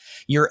have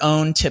your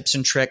own tips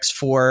and tricks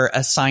for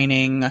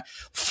assigning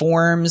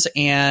forms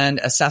and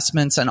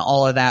assessments and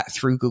all of that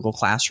through Google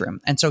Classroom.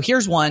 And so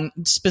here's one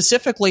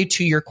specifically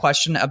to your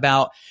question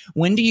about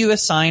when do you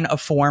assign a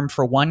form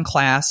for one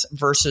class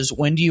versus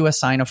when do you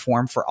assign a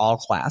form for all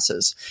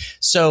classes.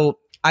 So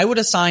I would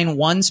assign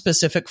one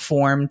specific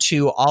form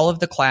to all of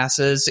the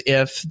classes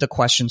if the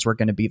questions were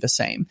going to be the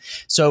same.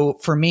 So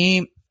for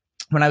me,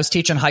 when I was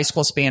teaching high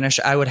school Spanish,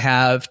 I would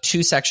have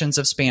 2 sections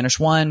of Spanish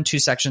 1, 2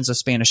 sections of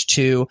Spanish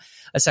 2,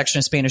 a section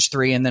of Spanish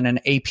 3, and then an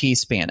AP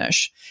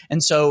Spanish.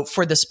 And so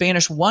for the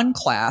Spanish 1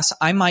 class,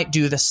 I might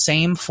do the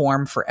same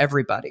form for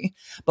everybody.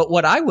 But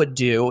what I would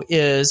do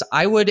is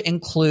I would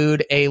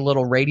include a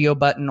little radio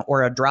button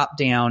or a drop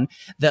down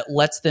that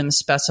lets them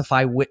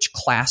specify which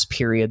class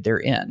period they're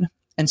in.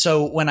 And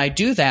so when I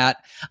do that,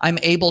 I'm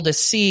able to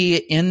see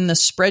in the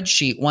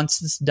spreadsheet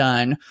once it's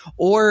done,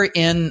 or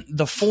in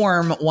the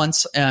form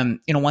once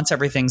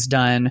everything's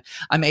done,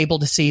 I'm able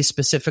to see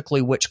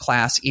specifically which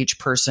class each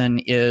person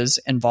is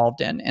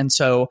involved in. And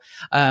so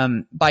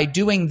by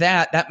doing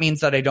that, that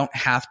means that I don't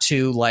have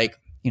to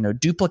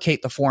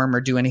duplicate the form or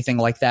do anything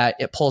like that.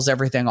 It pulls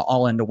everything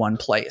all into one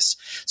place.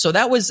 So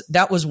that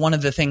was one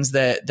of the things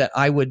that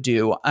I would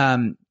do.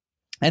 And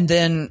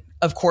then,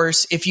 of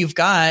course, if you've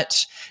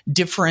got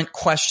different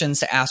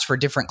questions to ask for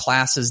different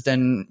classes,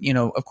 then,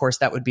 of course,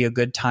 that would be a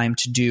good time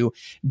to do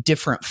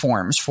different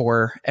forms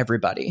for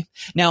everybody.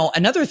 Now,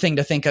 another thing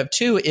to think of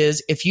too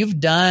is if you've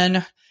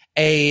done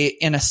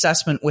an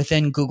assessment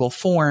within Google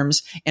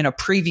Forms in a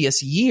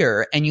previous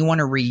year and you want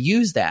to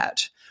reuse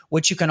that,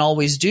 what you can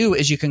always do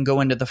is you can go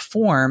into the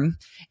form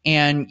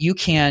and you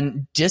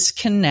can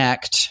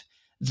disconnect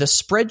the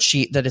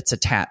spreadsheet that it's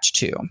attached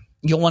to.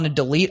 You'll want to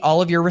delete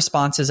all of your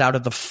responses out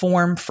of the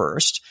form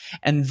first,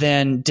 and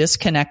then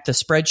disconnect the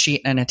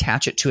spreadsheet and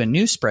attach it to a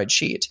new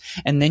spreadsheet.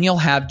 And then you'll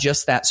have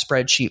just that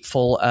spreadsheet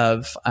full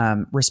of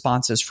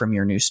responses from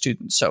your new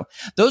students. So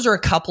those are a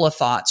couple of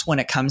thoughts when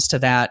it comes to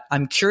that.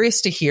 I'm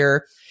curious to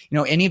hear,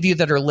 any of you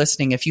that are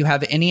listening, if you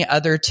have any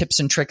other tips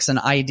and tricks and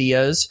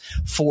ideas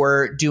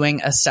for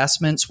doing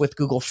assessments with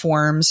Google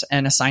Forms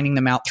and assigning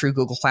them out through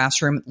Google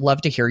Classroom,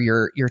 love to hear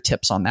your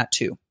tips on that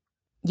too.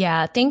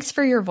 Yeah, thanks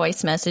for your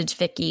voice message,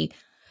 Vicki.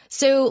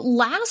 So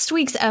last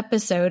week's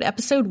episode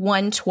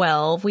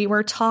 112, we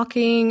were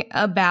talking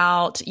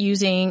about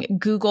using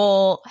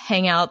Google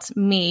Hangouts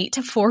Meet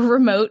for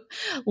remote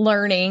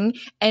learning.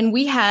 And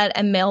we had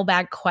a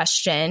mailbag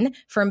question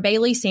from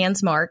Bailey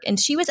Sandsmark, and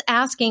she was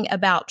asking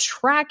about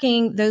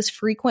tracking those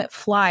frequent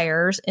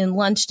flyers in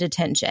lunch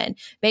detention.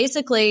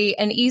 Basically,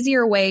 an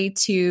easier way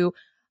to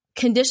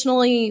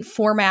conditionally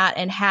format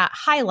and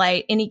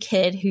highlight any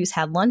kid who's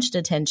had lunch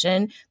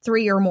detention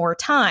 3 or more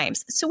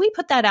times. So we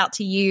put that out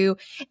to you,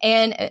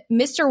 and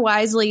Mr.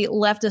 Wisely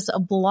left us a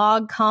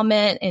blog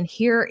comment, and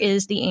here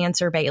is the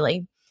answer,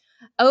 Bailey.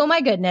 Oh my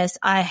goodness,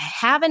 I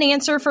have an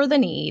answer for the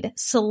need.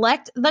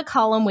 Select the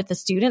column with the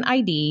student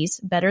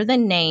IDs, better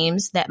than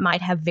names that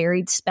might have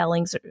varied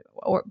spellings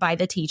or by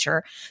the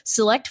teacher.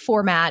 Select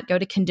format, go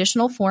to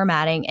conditional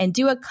formatting, and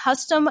do a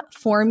custom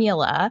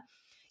formula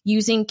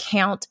using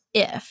count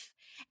if.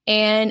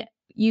 And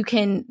you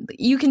can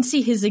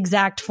see his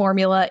exact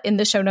formula in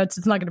the show notes.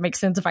 It's not going to make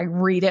sense if I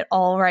read it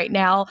all right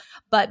now,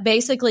 but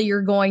basically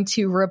you're going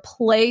to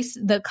replace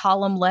the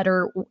column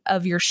letter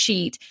of your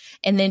sheet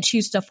and then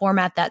choose to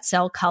format that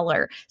cell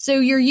color. So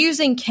you're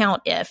using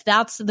count if.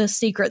 That's the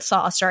secret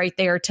sauce right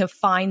there, to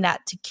find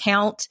that, to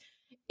count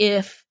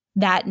if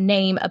that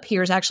name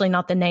appears, actually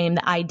not the name,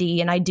 the ID.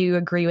 And I do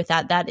agree with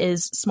that. That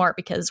is smart,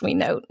 because we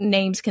know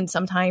names can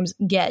sometimes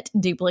get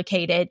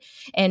duplicated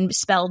and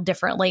spelled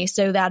differently.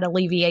 So that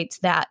alleviates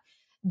that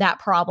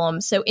problem.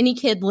 So any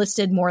kid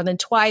listed more than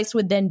twice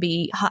would then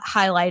be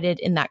highlighted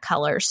in that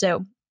color.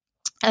 So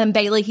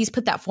Bailey, he's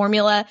put that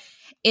formula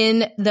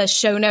in the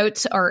show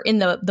notes, or in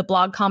the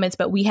blog comments,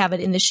 but we have it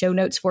in the show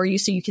notes for you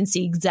so you can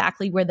see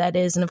exactly where that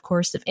is. And of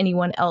course, if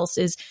anyone else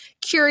is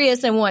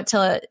curious and want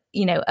to,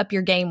 up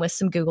your game with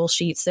some Google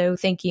Sheets. So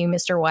thank you,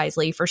 Mr.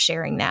 Wisely, for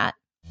sharing that.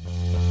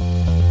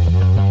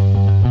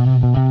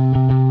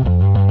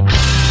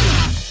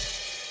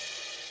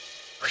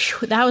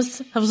 Whew, that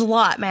was a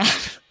lot, man.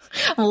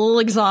 I'm a little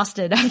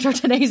exhausted after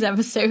today's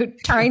episode,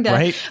 trying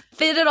to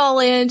fit it all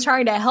in,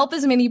 trying to help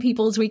as many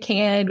people as we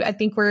can. I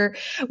think we're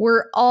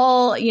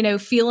all,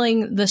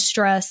 feeling the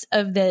stress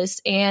of this,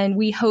 and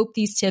we hope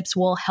these tips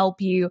will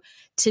help you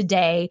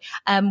today.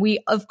 We,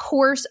 of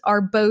course,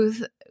 are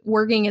both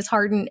working as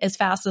hard and as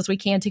fast as we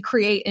can to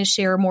create and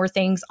share more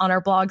things on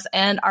our blogs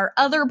and our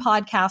other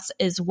podcasts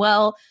as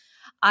well.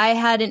 I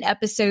had an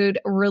episode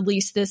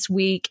released this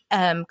week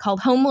called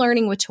Home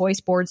Learning with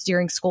Choice Boards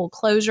During School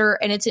Closure,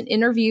 and it's an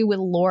interview with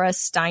Laura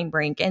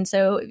Steinbrink. And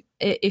so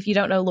if you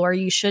don't know Laura,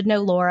 you should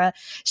know Laura.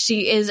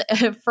 She is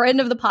a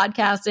friend of the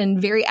podcast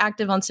and very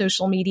active on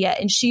social media,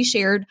 and she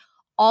shared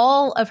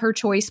all of her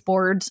choice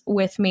boards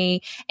with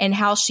me and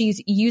how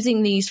she's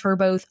using these for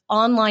both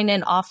online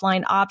and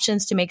offline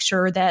options to make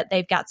sure that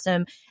they've got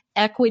some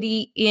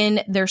equity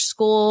in their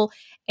school.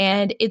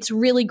 And it's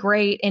really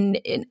great. And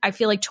I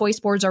feel like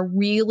choice boards are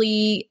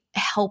really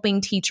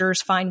helping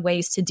teachers find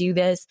ways to do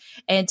this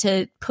and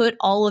to put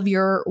all of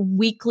your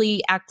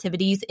weekly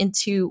activities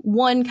into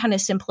one kind of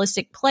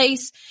simplistic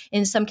place.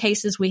 In some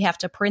cases, we have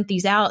to print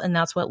these out, and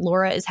that's what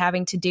Laura is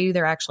having to do.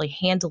 They're actually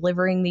hand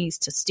delivering these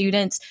to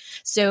students.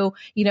 So,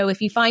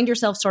 if you find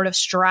yourself sort of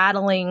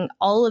straddling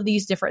all of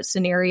these different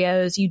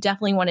scenarios, you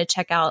definitely want to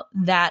check out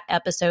that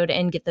episode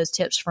and get those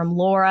tips from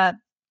Laura.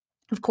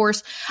 Of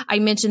course, I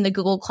mentioned the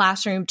Google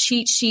Classroom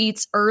cheat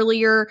sheets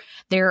earlier.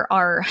 There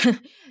are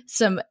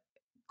some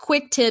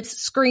quick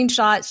tips,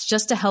 screenshots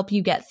just to help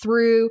you get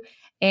through.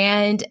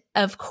 And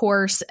of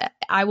course,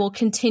 I will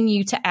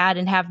continue to add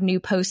and have new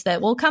posts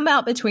that will come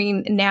out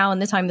between now and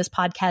the time this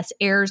podcast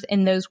airs.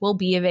 And those will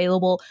be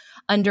available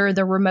under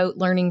the remote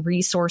learning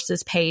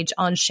resources page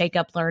on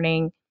ShakeUp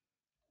Learning.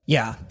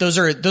 Yeah, those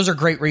are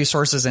great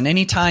resources. And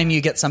anytime you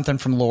get something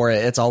from Laura,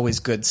 it's always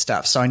good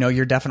stuff. So I know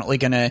you're definitely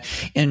going to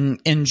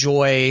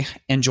enjoy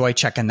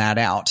checking that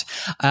out.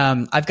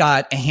 I've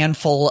got a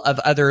handful of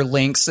other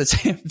links. It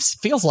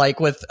feels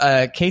like with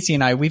Casey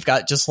and I, we've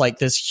got just like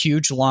this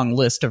huge long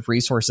list of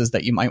resources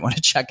that you might want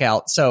to check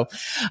out. So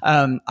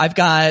I've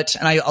got,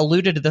 and I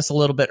alluded to this a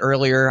little bit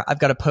earlier, I've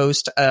got a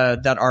post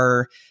that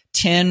are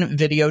 10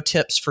 video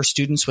tips for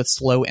students with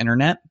slow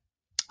internet.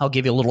 I'll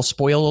give you a little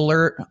spoiler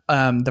alert.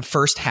 The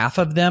first half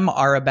of them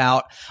are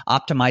about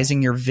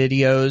optimizing your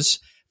videos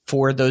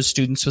for those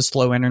students with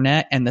slow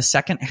internet. And the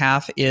second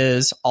half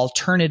is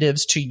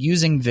alternatives to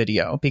using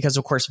video, because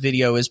of course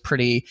video is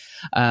pretty,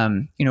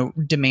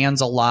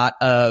 demands a lot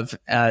of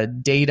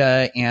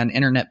data and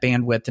internet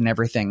bandwidth and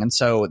everything. And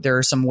so there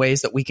are some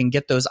ways that we can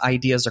get those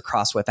ideas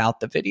across without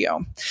the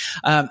video.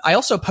 I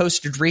also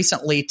posted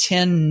recently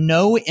 10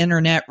 no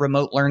internet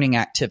remote learning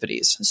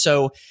activities.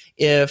 So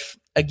if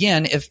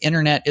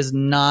internet is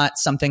not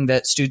something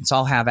that students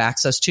all have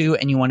access to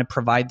and you want to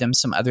provide them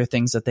some other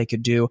things that they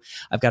could do,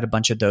 I've got a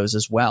bunch of those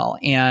as well.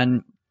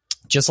 And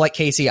just like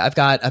Casey, I've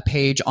got a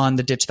page on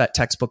the Ditch That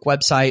Textbook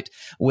website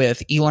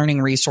with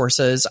e-learning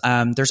resources.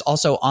 There's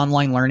also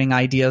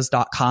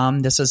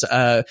onlinelearningideas.com. This is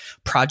a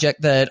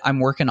project that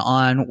I'm working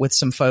on with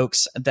some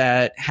folks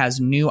that has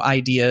new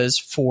ideas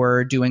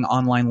for doing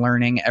online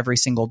learning every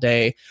single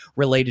day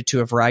related to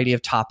a variety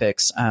of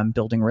topics,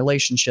 building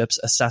relationships,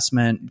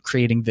 assessment,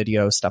 creating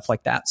video, stuff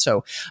like that.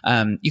 So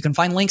you can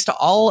find links to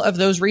all of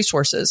those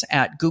resources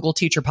at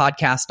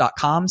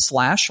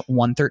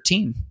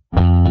googleteacherpodcast.com/113.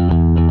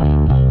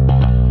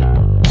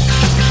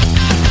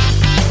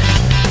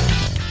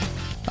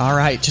 All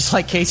right, just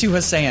like Casey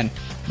was saying,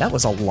 that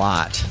was a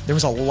lot. There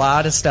was a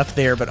lot of stuff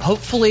there, but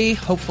hopefully,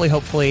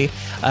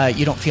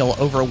 you don't feel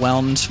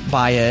overwhelmed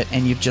by it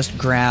and you've just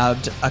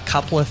grabbed a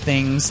couple of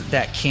things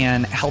that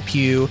can help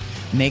you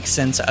make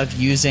sense of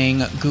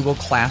using Google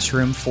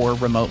Classroom for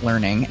remote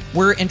learning.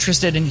 We're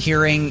interested in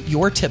hearing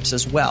your tips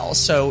as well.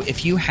 So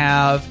if you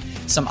have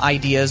some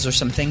ideas or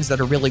some things that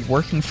are really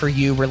working for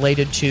you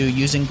related to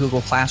using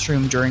Google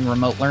Classroom during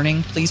remote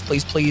learning,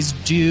 please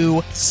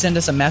do send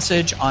us a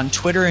message on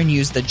Twitter and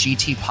use the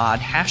GTPod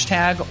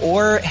hashtag,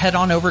 or head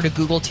on over to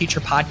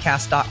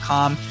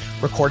googleteacherpodcast.com.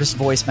 Record us a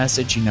voice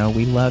message.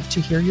 We love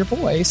to hear your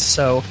voice.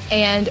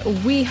 And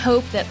we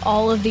hope that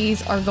all of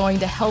these are going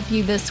to help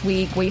you this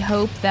week. We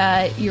hope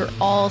that you're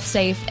all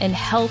safe and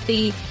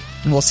healthy.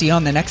 And we'll see you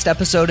on the next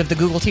episode of the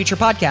Google Teacher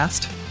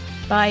Podcast.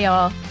 Bye,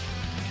 y'all.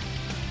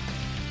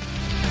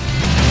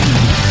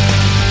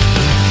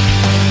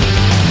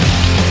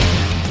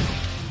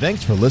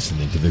 Thanks for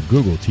listening to the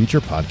Google Teacher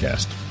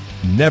Podcast.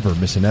 Never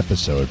miss an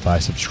episode by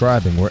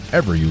subscribing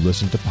wherever you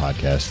listen to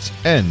podcasts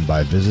and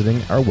by visiting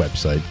our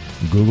website,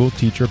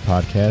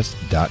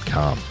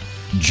 googleteacherpodcast.com.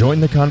 Join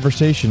the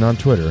conversation on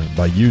Twitter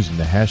by using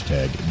the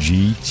hashtag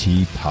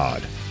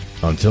GTPod.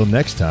 Until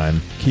next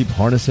time, keep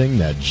harnessing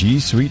that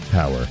G Suite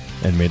power,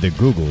 and may the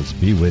Googles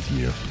be with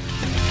you.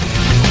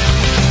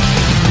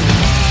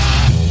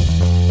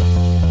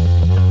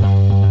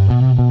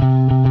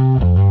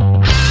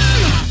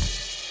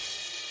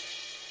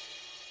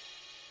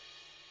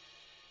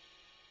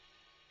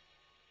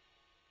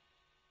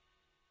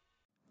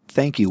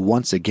 Thank you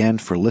once again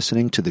for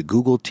listening to the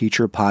Google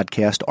Teacher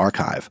Podcast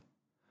Archive.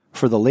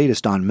 For the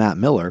latest on Matt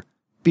Miller,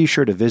 be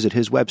sure to visit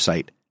his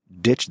website,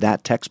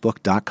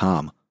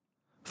 ditchthattextbook.com.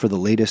 For the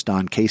latest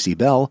on Casey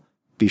Bell,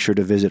 be sure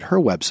to visit her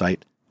website,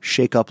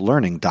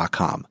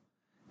 shakeuplearning.com.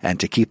 And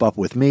to keep up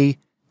with me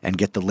and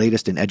get the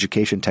latest in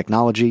education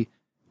technology,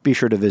 be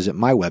sure to visit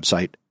my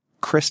website,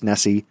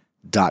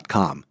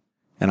 chrisnessy.com.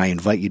 And I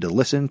invite you to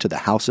listen to the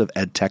House of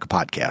EdTech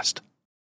podcast.